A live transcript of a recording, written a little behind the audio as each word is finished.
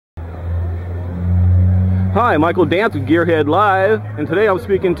Hi, Michael Dance with Gearhead Live, and today I'm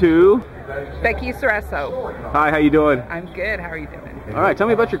speaking to Becky Cereso. Hi, how you doing? I'm good. How are you doing? All right, tell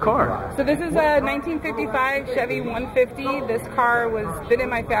me about your car. So this is a 1955 Chevy 150. This car been in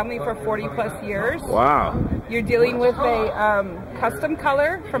my family for 40 plus years. Wow. You're dealing with a custom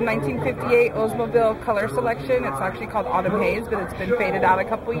color from 1958 Oldsmobile color selection. It's actually called Autumn Haze, but it's been faded out a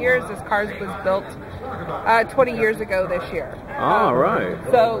couple years. This car was built 20 years ago this year. All right.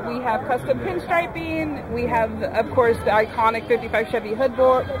 So we have custom pinstriping. We have, of course, the iconic 55 Chevy hood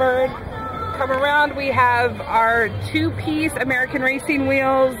bird. Come around, we have our two-piece American racing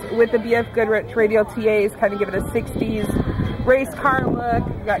wheels with the BF Goodrich radial TAs, kind of give it a 60s race car look.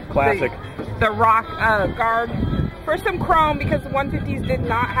 We got classic. The rock guard. For some chrome, because the 150s did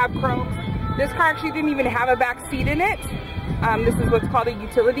not have chrome. This car actually didn't even have a back seat in it. This is what's called a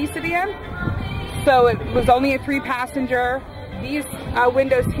utility sedan. So it was only a 3-passenger. These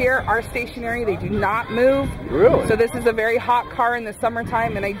windows here are stationary. They do not move. Really? So this is a very hot car in the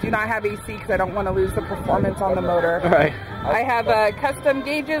summertime, and I do not have AC because I don't want to lose the performance on the motor. All right. I have custom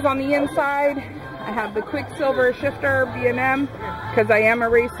gauges on the inside. I have the Quicksilver shifter B&M because I am a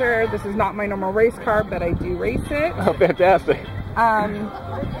racer. This is not my normal race car, but I do race it. Oh, fantastic.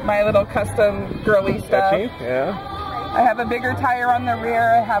 My little custom girly stuff. Yeah. I have a bigger tire on the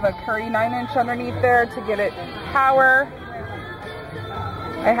rear. I have a Curry 9-inch underneath there to get it power.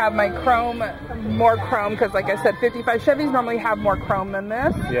 I have my chrome, more chrome, because like I said, 55 Chevys normally have more chrome than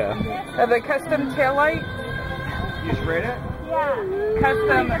this. Yeah. I have a custom taillight. You sprayed it? Yeah.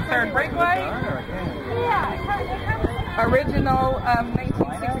 Custom third brake light. Yeah. Original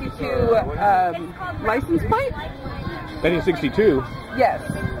 1962 license plate. 1962? Yes.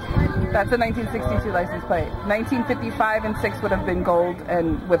 That's a 1962 license plate. 1955 and 6 would have been gold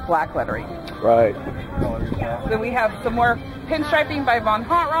and with black lettering. Right. Then we have some more pinstriping by Von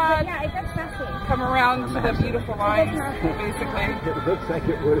Hot Rod. Come around to the beautiful lines, basically. It looks like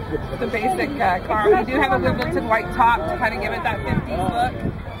it would. The basic car. We do have a Wimbledon white top to kind of give it that 50s look.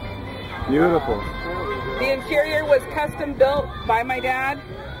 Beautiful. The interior was custom built by my dad.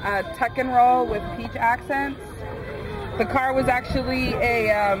 Tuck and roll with peach accents. The car was actually a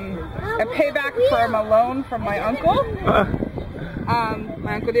payback from a loan from my uncle.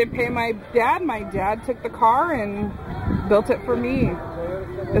 My uncle didn't pay my dad. My dad took the car and built it for me.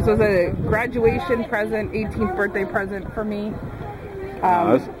 This was a graduation present, 18th birthday present for me.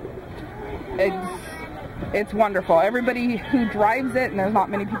 It's wonderful. Everybody who drives it, and there's not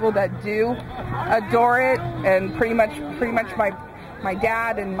many people that do, adore it. And pretty much my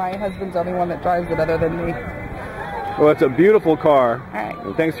dad and my husband's the only one that drives it other than me. Well, it's a beautiful car. All right.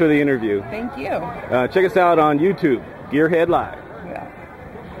 And thanks for the interview. Thank you. Check us out on YouTube, Gearhead Live. Yeah.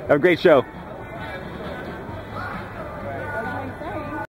 Have a great show.